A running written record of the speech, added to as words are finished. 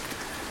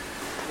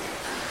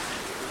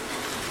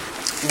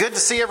Good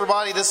to see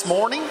everybody this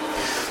morning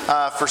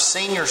for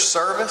senior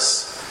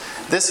service.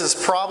 This is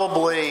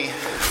probably,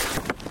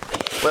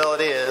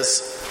 it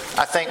is,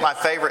 I think, my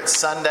favorite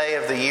Sunday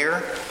of the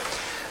year.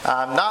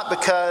 Not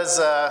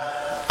because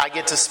I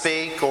get to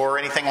speak or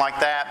anything like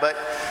that, but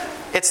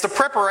it's the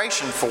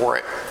preparation for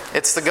it.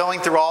 It's the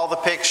going through all the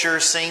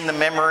pictures, seeing the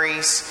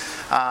memories,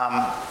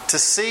 to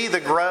see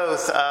the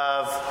growth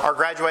of our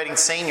graduating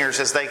seniors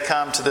as they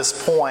come to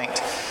this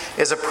point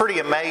is a pretty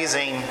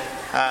amazing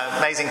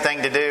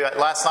thing to do.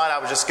 Last night I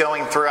was just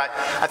going through,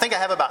 I think I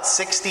have about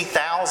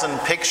 60,000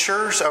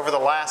 pictures over the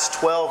last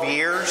 12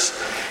 years,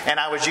 and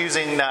I was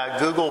using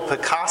Google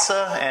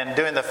Picasa and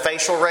doing the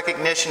facial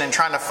recognition and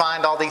trying to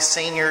find all these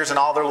seniors and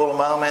all their little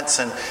moments,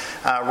 and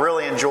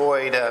really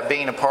enjoyed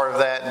being a part of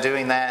that and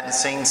doing that and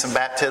seeing some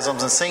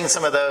baptisms and seeing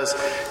some of those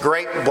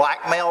great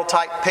blackmail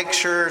type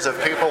pictures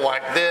of people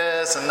like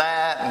this and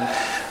that,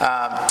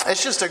 and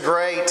it's just a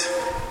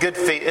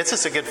it's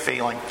just a good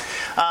feeling.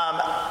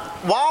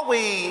 While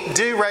we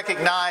do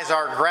recognize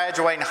our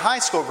graduating high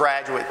school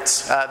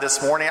graduates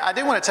this morning, I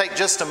do want to take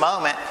just a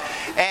moment,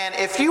 and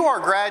if you are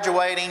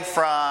graduating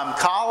from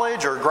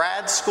college or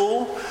grad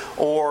school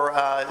or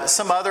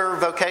some other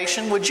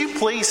vocation, would you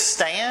please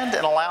stand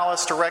and allow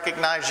us to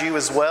recognize you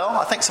as well?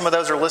 I think some of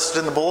those are listed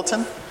in the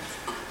bulletin.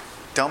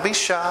 Don't be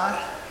shy.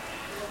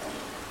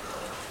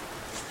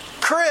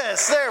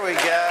 Chris, there we go.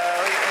 We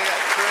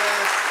got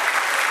Chris.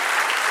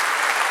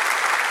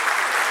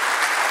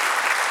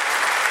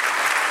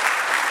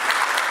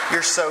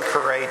 You're so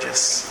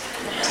courageous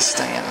to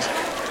stand.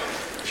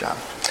 Good job.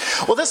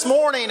 Well, this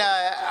morning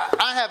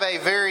I have a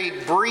very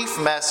brief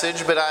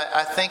message, but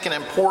I think an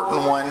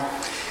important one,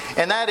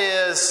 and that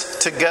is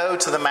to go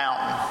to the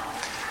mountain.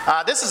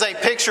 This is a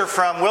picture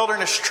from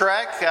Wilderness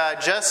Trek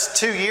just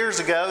 2 years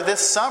ago.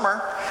 This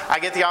summer, I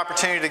get the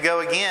opportunity to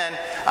go again.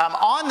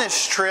 On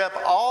this trip,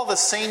 all the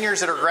seniors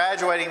that are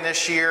graduating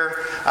this year,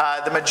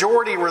 the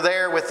majority were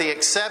there with the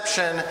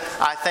exception,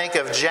 I think,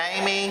 of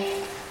Jamie,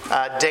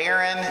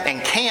 Darren,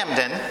 and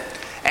Camden.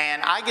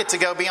 And I get to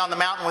go be on the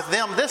mountain with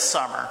them this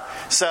summer.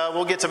 So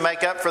we'll get to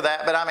make up for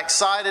that, but I'm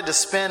excited to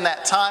spend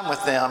that time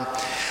with them.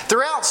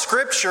 Throughout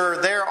Scripture,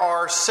 there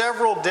are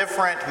several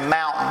different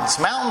mountains.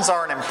 Mountains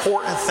are an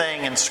important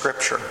thing in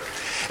Scripture.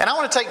 And I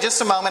want to take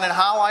just a moment and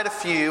highlight a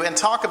few and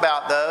talk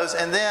about those,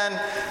 and then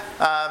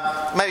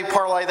maybe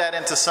parlay that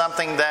into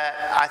something that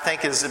I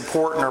think is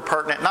important or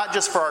pertinent, not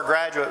just for our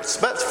graduates,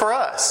 but for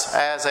us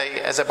as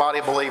a body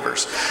of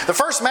believers. The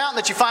first mountain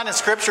that you find in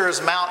Scripture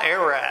is Mount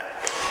Ararat.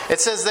 It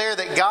says there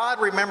that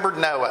God remembered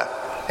Noah,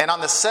 and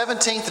on the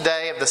 17th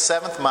day of the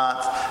 7th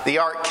month, the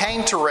ark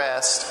came to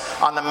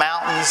rest on the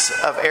mountains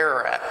of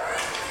Ararat.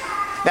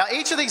 Now,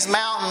 each of these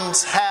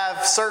mountains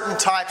have certain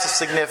types of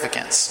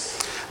significance.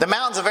 The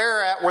mountains of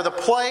Ararat were a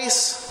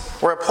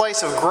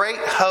place of great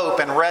hope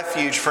and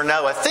refuge for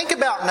Noah. Think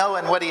about Noah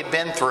and what he had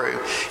been through.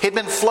 He'd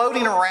been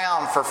floating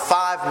around for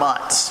 5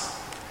 months.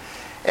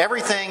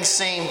 Everything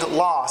seemed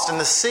lost. And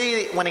the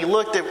sea, when he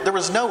looked, there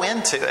was no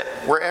end to it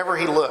wherever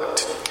he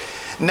looked.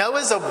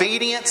 Noah's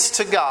obedience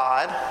to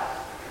God,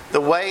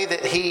 the way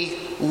that he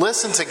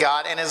listened to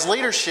God, and his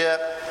leadership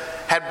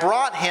had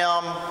brought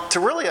him to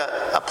really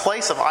a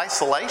place of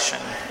isolation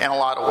in a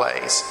lot of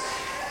ways.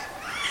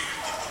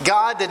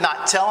 God did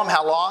not tell him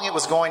how long it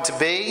was going to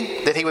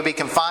be, that he would be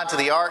confined to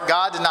the ark.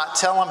 God did not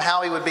tell him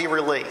how he would be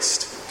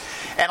released.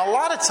 And a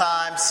lot of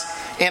times,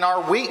 in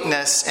our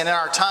weakness and in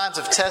our times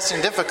of testing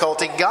and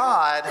difficulty,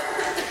 God,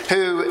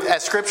 who,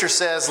 as Scripture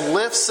says,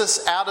 lifts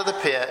us out of the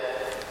pit,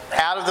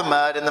 out of the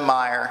mud and the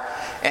mire,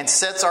 and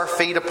sets our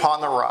feet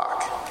upon the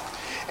rock.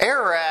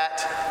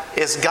 Ararat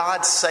is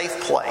God's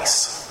safe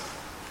place.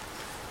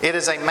 It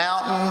is a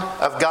mountain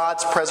of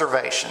God's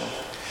preservation.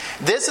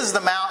 This is the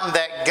mountain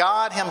that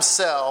God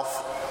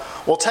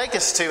Himself will take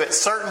us to at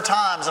certain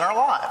times in our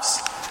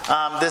lives.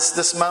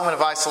 This moment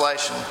of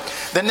isolation.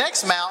 The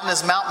next mountain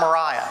is Mount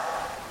Moriah.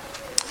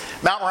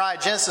 Mount Moriah,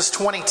 Genesis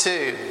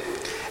 22.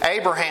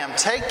 Abraham,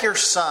 take your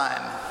son,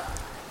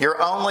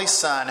 your only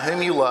son,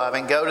 whom you love,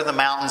 and go to the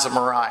mountains of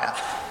Moriah.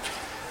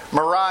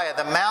 Moriah,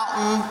 the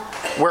mountain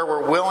where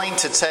we're willing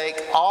to take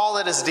all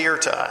that is dear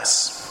to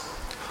us,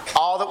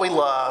 all that we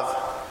love,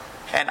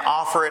 and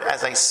offer it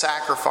as a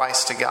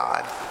sacrifice to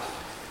God.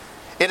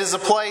 It is a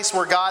place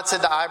where God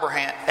said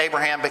to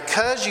Abraham,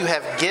 because you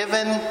have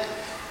given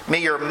me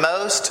your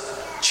most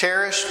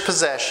cherished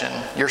possession,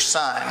 your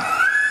son,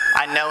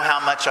 I know how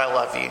much I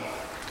love you.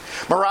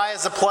 Moriah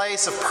is a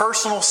place of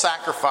personal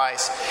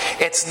sacrifice.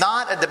 It's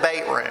not a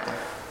debate room.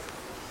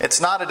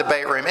 It's not a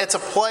debate room. It's a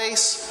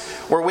place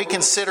where we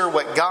consider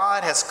what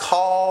God has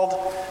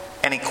called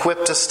and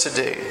equipped us to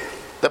do.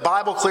 The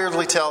Bible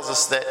clearly tells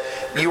us that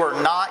you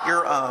are not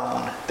your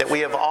own, that we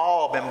have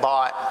all been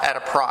bought at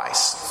a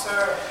price.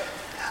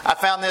 I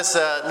found this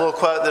little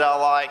quote that I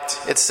liked.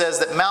 It says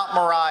that Mount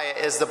Moriah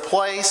is the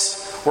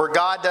place where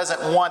God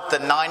doesn't want the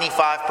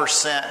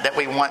 95% that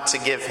we want to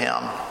give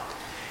Him.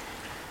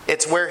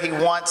 It's where He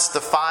wants the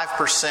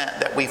 5%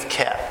 that we've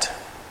kept.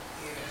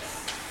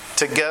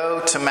 To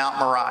go to Mount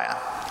Moriah.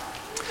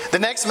 The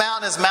next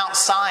mountain is Mount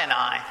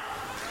Sinai.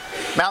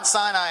 Mount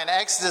Sinai in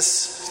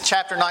Exodus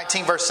chapter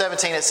 19, verse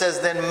 17, it says,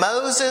 "Then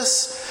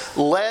Moses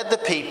led the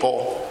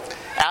people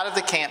out of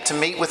the camp to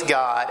meet with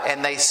God,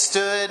 and they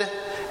stood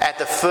at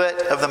the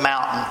foot of the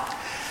mountain."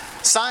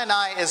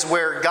 Sinai is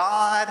where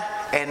God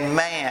and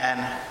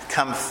man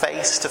come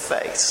face to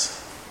face.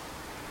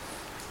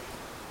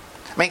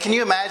 I mean, can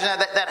you imagine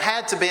that? That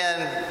had to have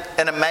been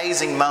an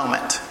amazing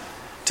moment,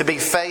 to be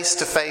face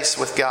to face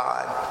with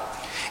God.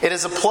 It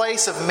is a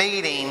place of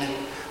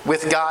meeting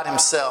with God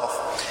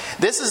Himself.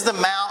 This is the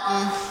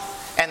mountain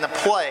and the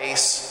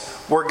place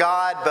where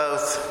God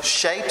both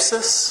shapes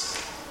us,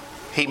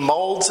 He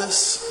molds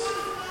us,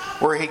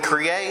 where He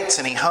creates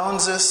and He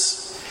hones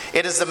us.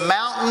 It is the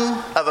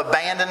mountain of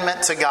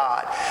abandonment to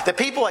God. The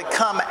people had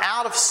come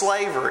out of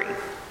slavery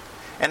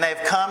and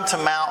they've come to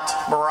Mount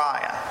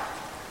Moriah.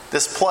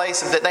 This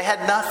place that they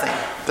had nothing.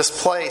 This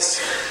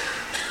place.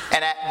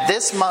 And at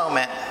this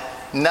moment,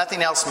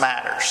 nothing else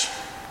matters.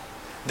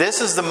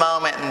 This is the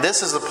moment and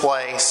this is the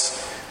place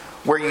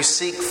where you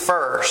seek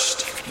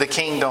first the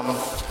kingdom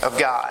of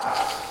God.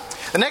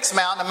 The next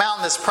mountain, a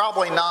mountain that's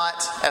probably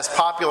not as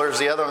popular as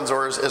the other ones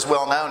or as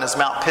well known, is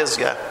Mount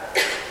Pisgah.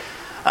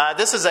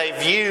 This is a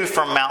view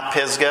from Mount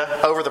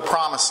Pisgah over the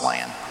Promised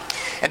Land.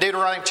 In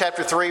Deuteronomy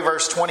chapter 3,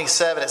 verse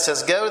 27, it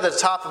says, "Go to the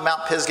top of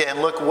Mount Pisgah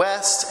and look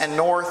west and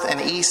north and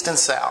east and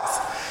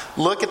south.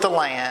 Look at the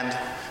land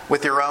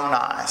with your own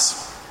eyes."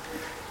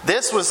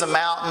 This was the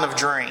mountain of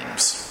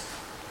dreams.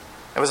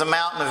 It was a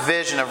mountain of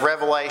vision, of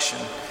revelation.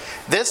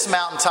 This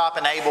mountaintop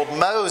enabled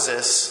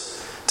Moses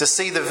to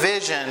see the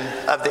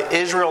vision of the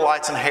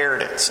Israelites'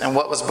 inheritance and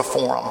what was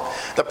before them.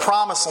 The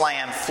Promised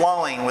Land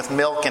flowing with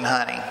milk and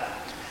honey.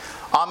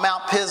 On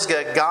Mount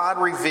Pisgah, God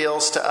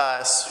reveals to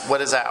us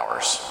what is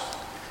ours.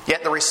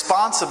 Yet the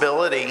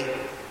responsibility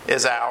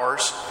is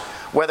ours,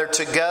 whether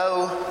to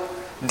go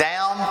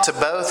down to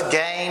both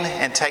gain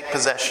and take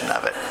possession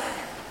of it.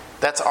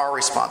 That's our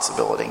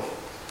responsibility.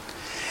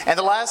 And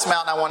the last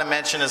mountain I want to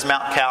mention is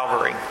Mount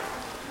Calvary.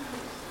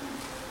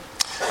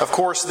 Of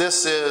course,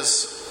 this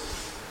is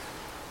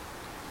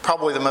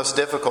probably the most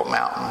difficult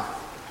mountain.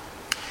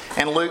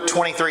 In Luke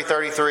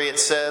 23:33, it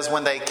says,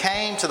 "When they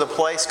came to the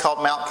place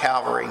called Mount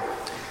Calvary,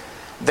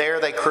 there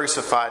they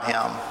crucified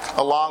Him,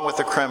 along with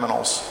the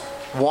criminals,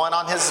 one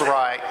on His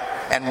right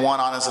and one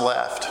on His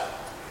left."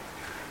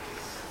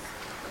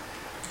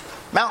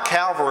 Mount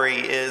Calvary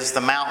is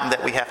the mountain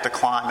that we have to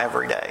climb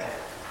every day.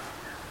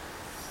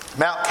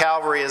 Mount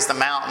Calvary is the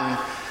mountain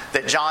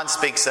that John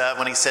speaks of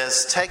when he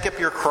says, "Take up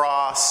your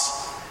cross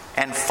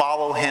and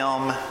follow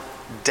Him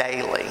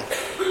daily."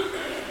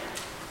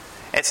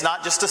 It's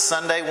not just a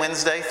Sunday,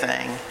 Wednesday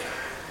thing.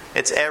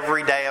 It's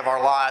every day of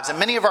our lives. And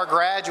many of our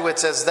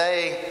graduates, as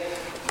they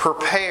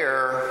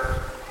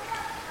prepare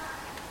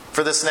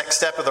for this next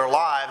step of their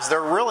lives, they're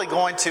really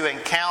going to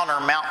encounter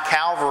Mount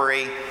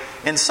Calvary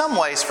in some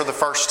ways for the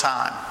first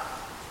time.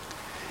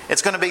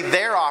 It's going to be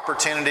their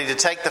opportunity to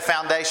take the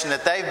foundation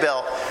that they've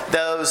built,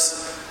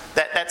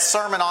 that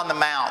Sermon on the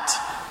Mount.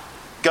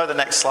 Go to the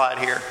next slide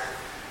here.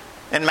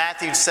 In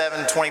Matthew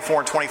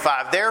 7:24 and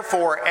 25,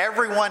 "Therefore,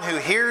 everyone who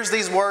hears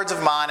these words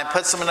of mine and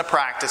puts them into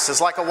practice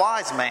is like a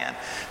wise man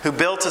who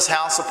built his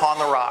house upon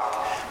the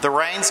rock. The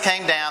rains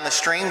came down, the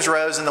streams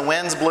rose, and the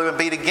winds blew and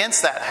beat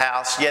against that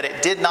house, yet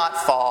it did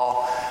not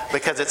fall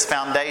because its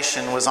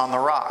foundation was on the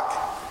rock."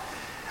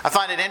 I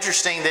find it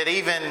interesting that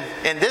even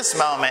in this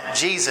moment,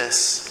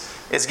 Jesus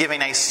is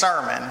giving a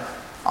sermon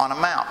on a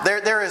mount.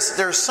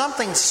 There's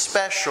something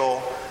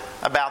special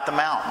about the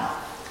mountain.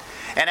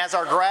 And as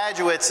our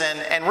graduates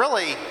and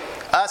really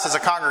us as a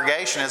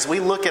congregation, as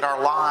we look at our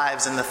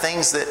lives and the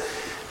things that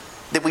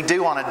we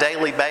do on a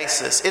daily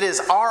basis, it is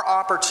our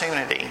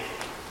opportunity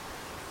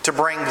to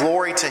bring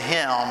glory to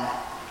Him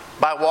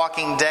by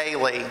walking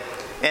daily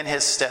in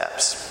His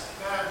steps.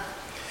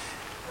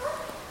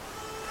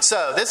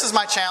 So this is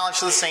my challenge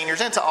to the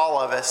seniors and to all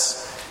of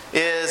us,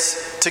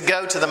 is to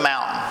go to the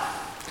mountain.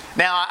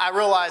 Now, I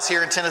realize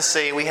here in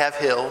Tennessee we have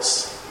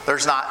hills.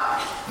 There's not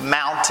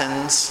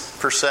mountains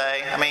per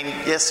se. I mean,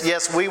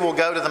 yes, we will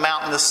go to the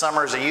mountain this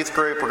summer as a youth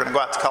group. We're going to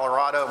go out to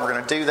Colorado and we're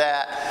going to do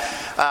that.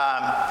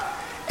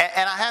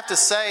 And I have to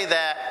say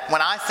that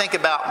when I think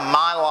about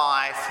my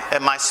life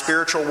and my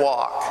spiritual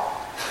walk,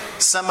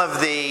 some of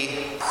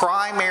the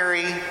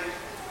primary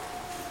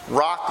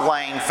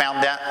rock-laying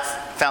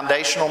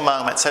foundational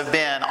moments have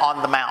been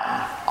on the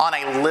mountain, on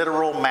a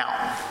literal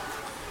mountain.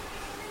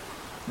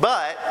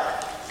 But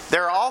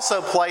there are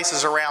also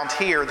places around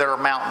here that are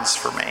mountains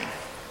for me.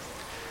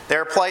 There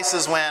are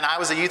places, when I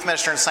was a youth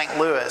minister in St.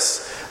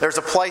 Louis, there's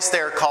a place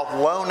there called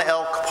Lone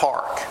Elk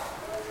Park.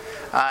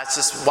 It's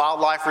this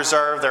wildlife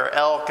reserve. There are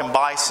elk and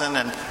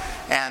bison,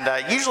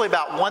 and usually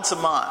about once a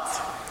month,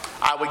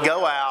 I would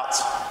go out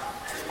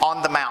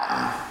on the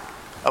mountain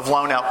of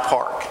Lone Elk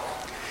Park.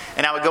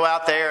 And I would go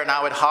out there and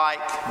I would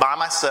hike by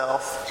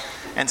myself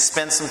and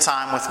spend some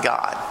time with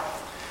God.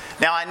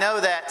 Now, I know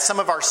that some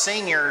of our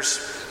seniors,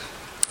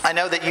 I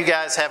know that you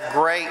guys have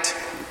great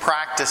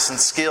practice and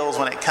skills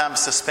when it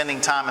comes to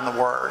spending time in the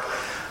Word.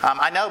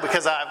 I know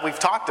because we've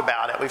talked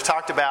about it. We've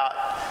talked about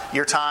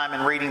your time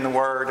in reading the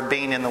Word and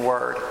being in the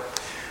Word.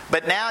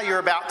 But now you're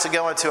about to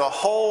go into a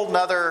whole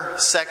nother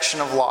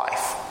section of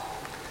life.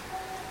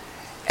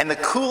 And the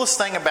coolest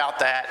thing about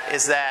that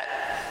is that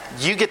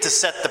you get to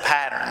set the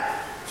pattern.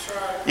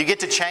 You get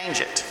to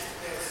change it.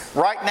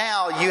 Right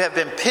now, you have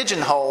been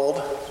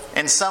pigeonholed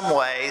in some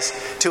ways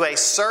to a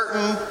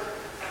certain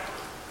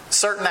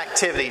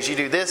activities. You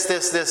do this,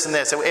 and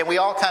this. And we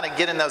all kind of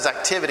get in those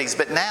activities.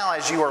 But now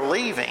as you are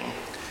leaving,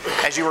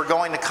 as you are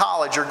going to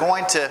college, you're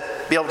going to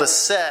be able to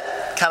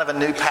set kind of a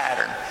new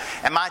pattern.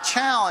 And my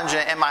challenge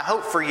and my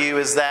hope for you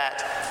is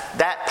that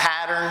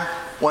pattern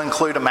will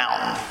include a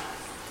mountain.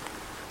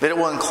 That it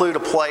will include a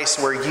place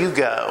where you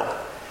go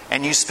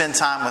and you spend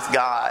time with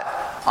God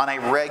on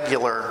a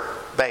regular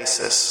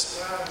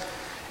basis.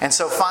 And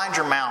so find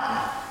your mountain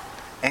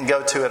and go to it